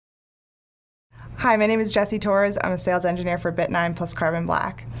Hi, my name is Jessie Torres. I'm a sales engineer for BIT9 plus Carbon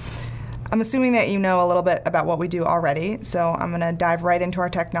Black. I'm assuming that you know a little bit about what we do already, so I'm going to dive right into our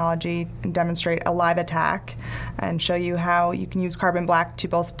technology and demonstrate a live attack and show you how you can use Carbon Black to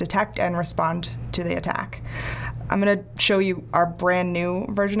both detect and respond to the attack. I'm going to show you our brand new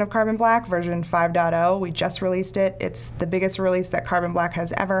version of Carbon Black, version 5.0. We just released it. It's the biggest release that Carbon Black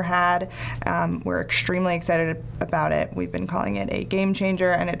has ever had. We're extremely excited about it. We've been calling it a game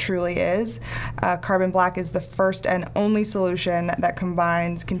changer, and it truly is. Carbon Black is the first and only solution that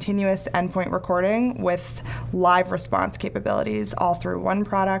combines continuous endpoint recording with live response capabilities all through one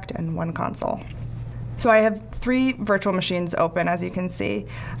product and one console. So I have 3 virtual machines open, as you can see.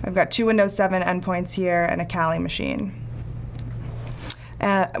 I've got 2 Windows 7 endpoints here and a Kali machine.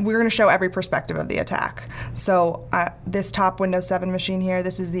 We're going to show every perspective of the attack. So this top Windows 7 machine here,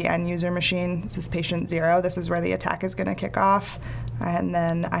 this is the end user machine. This is patient 0. This is where the attack is going to kick off. And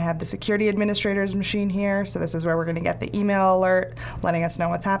then I have the security administrator's machine here. So this is where we're going to get the email alert letting us know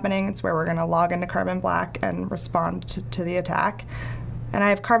what's happening. It's where we're going to log into Carbon Black and respond to the attack. And I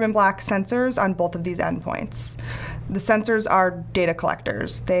have Carbon Black sensors on both of these endpoints. The sensors are data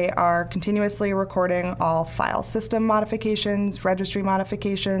collectors. They are continuously recording all file system modifications, registry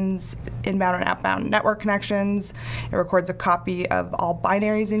modifications, inbound and outbound network connections. It records a copy of all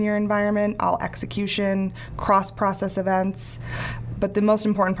binaries in your environment, all execution, cross-process events. But the most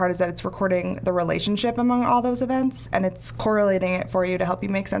important part is that it's recording the relationship among all those events, and it's correlating it for you to help you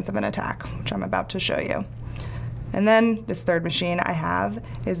make sense of an attack, which I'm about to show you. And then this third machine I have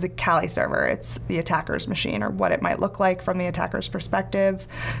is the Kali server. It's the attacker's machine, or what it might look like from the attacker's perspective,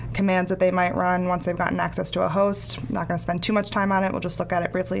 commands that they might run once they've gotten access to a host. I'm not going to spend too much time on it. We'll just look at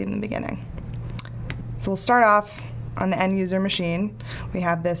it briefly in the beginning. So we'll start off on the end user machine. We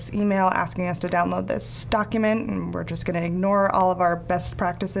have this email asking us to download this document, and we're just going to ignore all of our best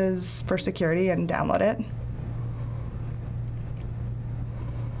practices for security and download it.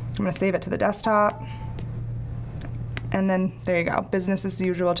 I'm going to save it to the desktop. And then there you go, business as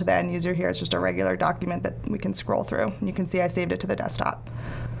usual to the end user here. It's just a regular document that we can scroll through. And you can see I saved it to the desktop.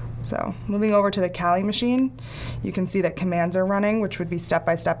 So moving over to the Kali machine, you can see that commands are running, which would be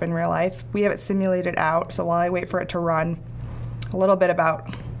step-by-step in real life. We have it simulated out, so while I wait for it to run, a little bit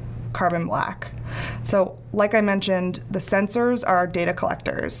about Carbon Black. So like I mentioned, the sensors are data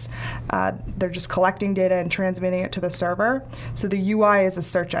collectors. They're just collecting data and transmitting it to the server. So the UI is a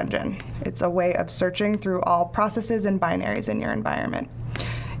search engine. It's a way of searching through all processes and binaries in your environment.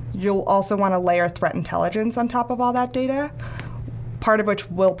 You'll also want to layer threat intelligence on top of all that data, part of which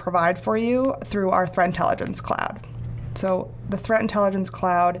we'll provide for you through our Threat Intelligence Cloud. So the Threat Intelligence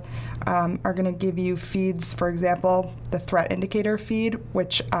Cloud are going to give you feeds, for example, the threat indicator feed,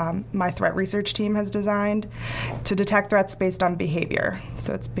 which my threat research team has designed to detect threats based on behavior.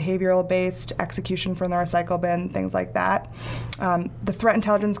 So it's behavioral based, execution from the recycle bin, things like that. The Threat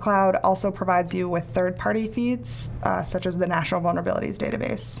Intelligence Cloud also provides you with third-party feeds, such as the National Vulnerabilities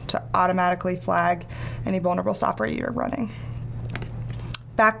Database, to automatically flag any vulnerable software you're running.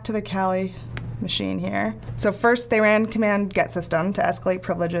 Back to the Kali machine here. So first they ran command get system to escalate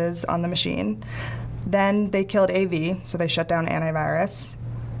privileges on the machine. Then they killed AV, so they shut down antivirus.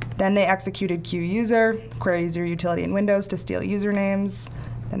 Then they executed QUser, query user utility in Windows, to steal usernames.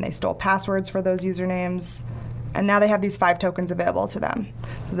 Then they stole passwords for those usernames. And now they have these 5 tokens available to them.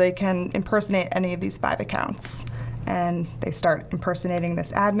 So they can impersonate any of these 5 accounts. And they start impersonating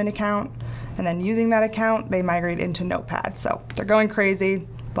this admin account, and then using that account, they migrate into Notepad. So they're going crazy,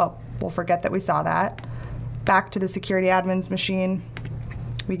 but we'll forget that we saw that. Back to the security admin's machine,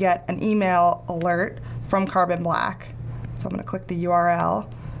 we get an email alert from Carbon Black. So I'm going to click the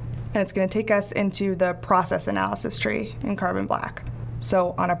URL, and it's going to take us into the process analysis tree in Carbon Black.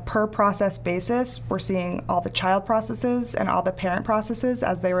 So on a per process basis, we're seeing all the child processes and all the parent processes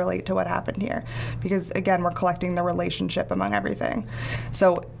as they relate to what happened here. Because again, we're collecting the relationship among everything.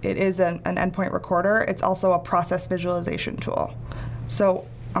 So it is an endpoint recorder. It's also a process visualization tool. So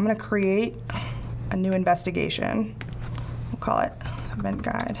I'm going to create a new investigation. We'll call it Event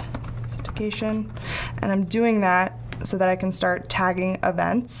Guide Investigation. And I'm doing that so that I can start tagging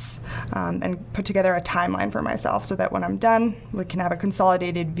events and put together a timeline for myself so that when I'm done, we can have a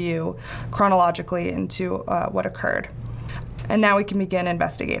consolidated view chronologically into what occurred. And now we can begin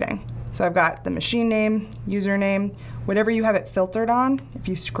investigating. So I've got the machine name, username, whatever you have it filtered on. If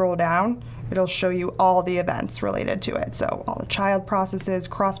you scroll down, it'll show you all the events related to it. So all the child processes,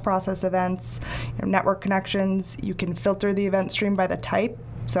 cross-process events, network connections. You can filter the event stream by the type.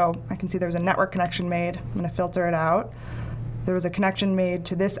 So I can see there's a network connection made. I'm going to filter it out. There was a connection made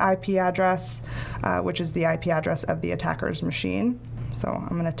to this IP address, which is the IP address of the attacker's machine. So I'm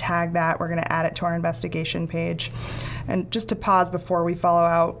going to tag that. We're going to add it to our investigation page. And just to pause before we follow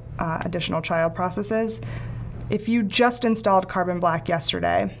out additional child processes, if you just installed Carbon Black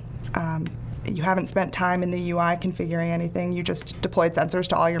yesterday, you haven't spent time in the UI configuring anything, you just deployed sensors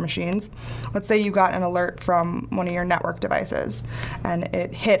to all your machines. Let's say you got an alert from one of your network devices and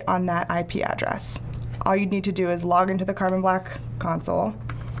it hit on that IP address. All you need to do is log into the Carbon Black console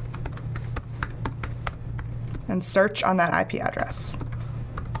and search on that IP address.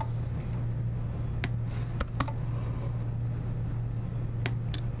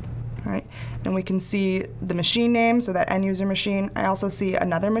 All right, and we can see the machine name, so that end user machine. I also see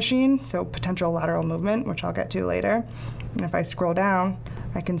another machine, so potential lateral movement, which I'll get to later. And if I scroll down,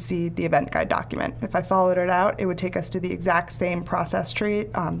 I can see the event guide document. If I followed it out, it would take us to the exact same process tree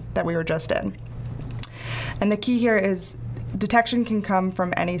that we were just in. And the key here is detection can come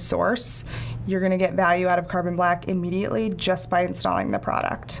from any source. You're going to get value out of Carbon Black immediately just by installing the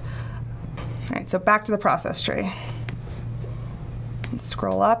product. All right, so back to the process tree. Let's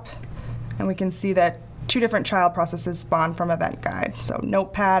scroll up, and we can see that 2 different child processes spawn from event guide, so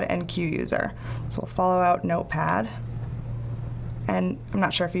Notepad and Queue user. So we'll follow out Notepad. And I'm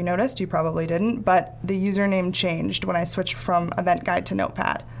not sure if you noticed, you probably didn't, but the username changed when I switched from event guide to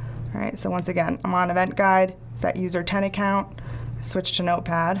Notepad. All right, so once again, I'm on event guide, it's that user 10 account, switch to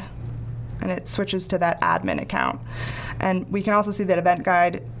Notepad, and it switches to that admin account. And we can also see that event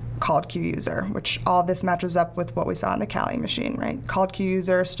guide called Queue user, which all of this matches up with what we saw on the Kali machine, right? Called Queue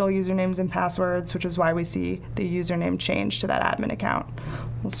user, still usernames and passwords, which is why we see the username change to that admin account.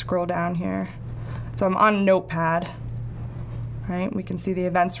 We'll scroll down here. So I'm on Notepad. Right, we can see the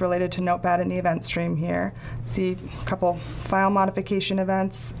events related to Notepad in the event stream here. See a couple file modification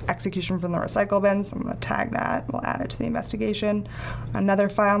events, execution from the recycle bin, so I'm going to tag that. We'll add it to the investigation. Another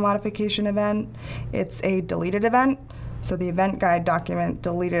file modification event, it's a deleted event. So the event guide document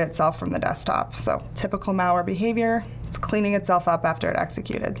deleted itself from the desktop. So typical malware behavior, it's cleaning itself up after it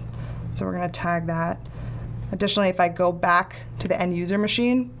executed. So we're going to tag that. Additionally, if I go back to the end user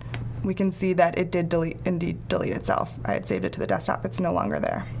machine, we can see that it did indeed delete itself. I had saved it to the desktop. It's no longer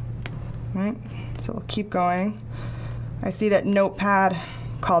there. All right, so we'll keep going. I see that Notepad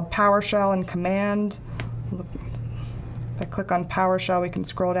called PowerShell and command. If I click on PowerShell, we can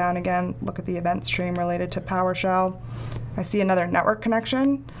scroll down again, look at the event stream related to PowerShell. I see another network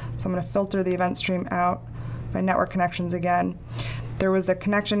connection, so I'm going to filter the event stream out by network connections again. There was a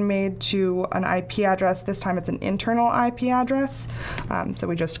connection made to an IP address. This time it's an internal IP address. So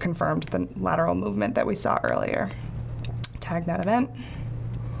we just confirmed the lateral movement that we saw earlier. Tag that event.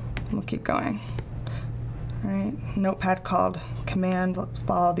 We'll keep going. All right, Notepad called command. Let's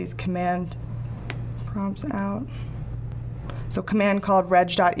follow these command prompts out. So command called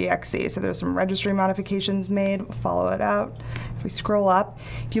reg.exe. So there's some registry modifications made. We'll follow it out. If we scroll up,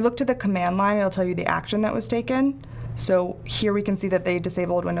 if you look to the command line, it'll tell you the action that was taken. So here we can see that they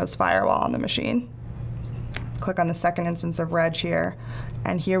disabled Windows Firewall on the machine. Click on the second instance of reg here,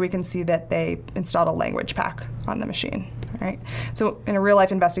 and here we can see that they installed a language pack on the machine. All right? So in a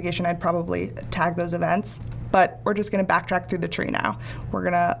real-life investigation, I'd probably tag those events, but we're just going to backtrack through the tree now. We're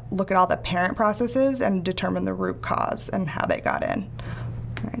going to look at all the parent processes and determine the root cause and how they got in.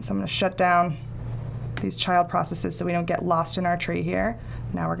 All right, so I'm going to shut down these child processes so we don't get lost in our tree here.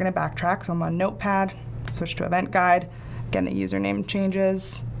 Now we're going to backtrack, so I'm on Notepad. Switch to event guide. Again, the username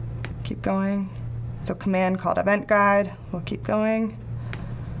changes. Keep going. So command called event guide. We'll keep going.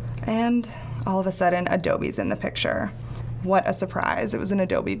 And all of a sudden, Adobe's in the picture. What a surprise. It was an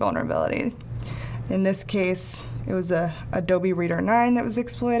Adobe vulnerability. In this case, it was a Adobe Reader 9 that was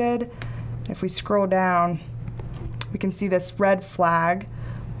exploited. If we scroll down, we can see this red flag,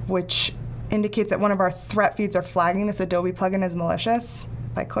 which indicates that one of our threat feeds are flagging this Adobe plugin as malicious.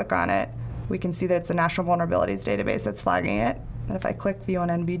 If I click on it, we can see that it's the National Vulnerabilities Database that's flagging it. And if I click View on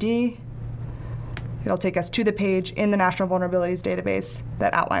NVD, it'll take us to the page in the National Vulnerabilities Database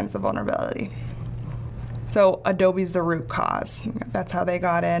that outlines the vulnerability. So Adobe's the root cause. That's how they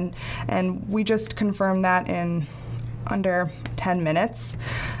got in. And we just confirmed that in under 10 minutes.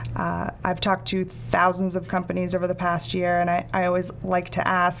 I've talked to thousands of companies over the past year, and I always like to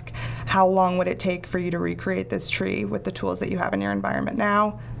ask, how long would it take for you to recreate this tree with the tools that you have in your environment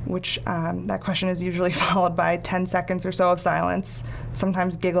now? Which that question is usually followed by 10 seconds or so of silence,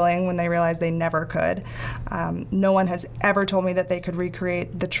 sometimes giggling when they realize they never could. No one has ever told me that they could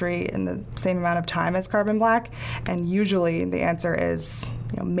recreate the tree in the same amount of time as Carbon Black, and usually the answer is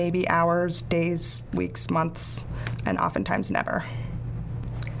maybe hours, days, weeks, months, and oftentimes never.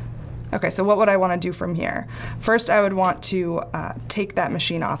 Okay, so what would I want to do from here? First, I would want to take that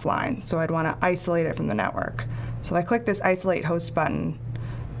machine offline. So I'd want to isolate it from the network. So if I click this isolate host button,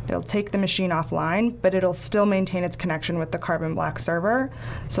 it'll take the machine offline, but it'll still maintain its connection with the Carbon Black server.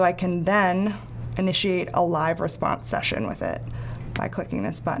 So I can then initiate a live response session with it by clicking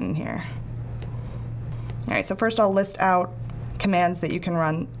this button here. All right, so first I'll list out commands that you can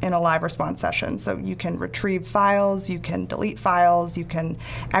run in a live response session. So you can retrieve files, you can delete files, you can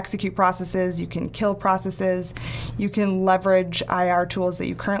execute processes, you can kill processes, you can leverage IR tools that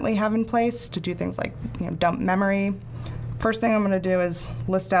you currently have in place to do things like dump memory. First thing I'm going to do is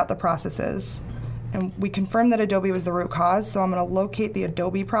list out the processes. And we confirmed that Adobe was the root cause, so I'm going to locate the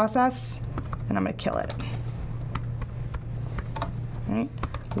Adobe process and I'm going to kill it. All right.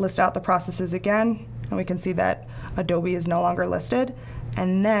 List out the processes again, and we can see that Adobe is no longer listed.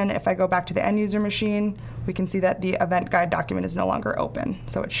 And then if I go back to the end user machine, we can see that the event guide document is no longer open.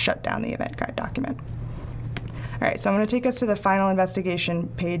 So it shut down the event guide document. All right, so I'm going to take us to the final investigation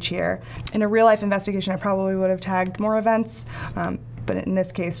page here. In a real life investigation, I probably would have tagged more events, but in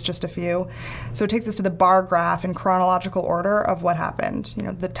this case, just a few. So it takes us to the bar graph in chronological order of what happened,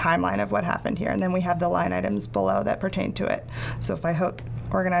 the timeline of what happened here. And then we have the line items below that pertain to it. So if I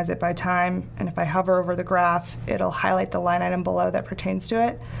organize it by time, and if I hover over the graph, it'll highlight the line item below that pertains to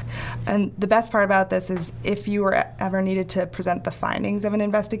it. And the best part about this is if you were ever needed to present the findings of an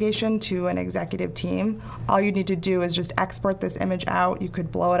investigation to an executive team, all you need to do is just export this image out. You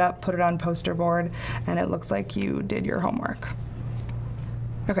could blow it up, put it on poster board, and it looks like you did your homework.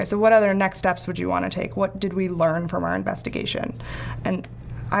 Okay, so what other next steps would you want to take? What did we learn from our investigation? And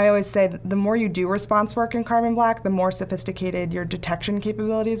I always say that the more you do response work in Carbon Black, the more sophisticated your detection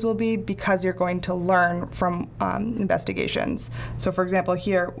capabilities will be because you're going to learn from investigations. So for example,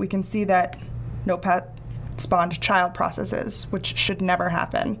 here we can see that Notepad spawned child processes, which should never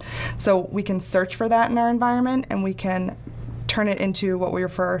happen. So we can search for that in our environment, and we can turn it into what we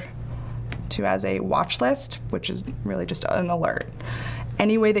refer to as a watch list, which is really just an alert.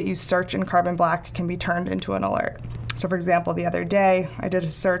 Any way that you search in Carbon Black can be turned into an alert. So for example, the other day, I did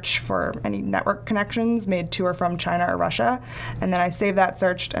a search for any network connections made to or from China or Russia, and then I save that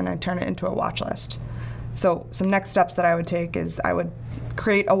search and I turn it into a watch list. So some next steps that I would take is I would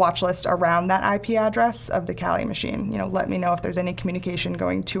create a watch list around that IP address of the Kali machine. Let me know if there's any communication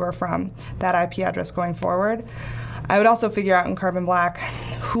going to or from that IP address going forward. I would also figure out in Carbon Black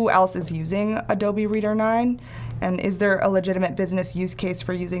who else is using Adobe Reader 9, and is there a legitimate business use case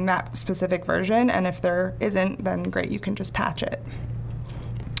for using that specific version? And if there isn't, then great, you can just patch it.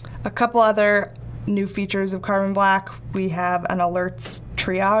 A couple other new features of Carbon Black, we have an alerts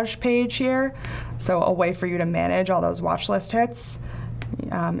triage page here, so a way for you to manage all those watch list hits.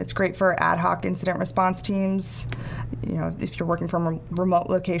 It's great for ad hoc incident response teams. If you're working from remote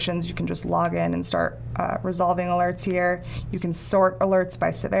locations, you can just log in and start resolving alerts here. You can sort alerts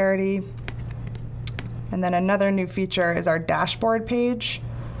by severity. And then another new feature is our dashboard page,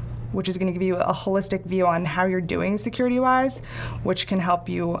 which is going to give you a holistic view on how you're doing security-wise, which can help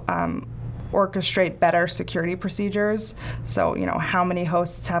you orchestrate better security procedures. So, how many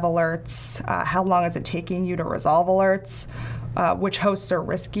hosts have alerts, how long is it taking you to resolve alerts, which hosts are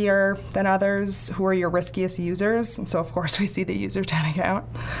riskier than others, who are your riskiest users. And so, of course, we see the user 10 account.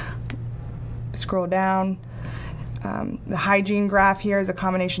 Scroll down. The hygiene graph here is a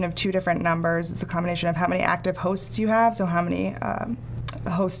combination of two different numbers. It's a combination of how many active hosts you have, so how many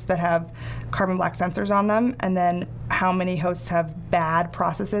hosts that have Carbon Black sensors on them, and then how many hosts have bad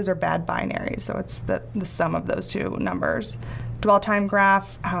processes or bad binaries. So it's the sum of those two numbers. Dwell time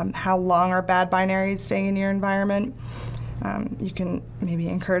graph, how long are bad binaries staying in your environment. You can maybe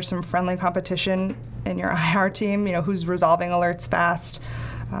encourage some friendly competition in your IR team, who's resolving alerts fast,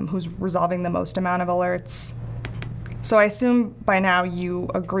 who's resolving the most amount of alerts. So I assume by now you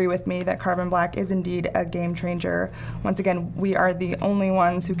agree with me that Carbon Black is indeed a game changer. Once again, we are the only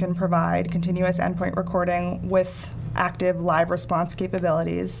ones who can provide continuous endpoint recording with active live response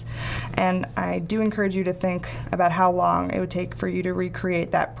capabilities. And I do encourage you to think about how long it would take for you to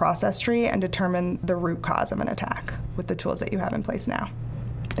recreate that process tree and determine the root cause of an attack with the tools that you have in place now.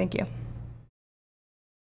 Thank you.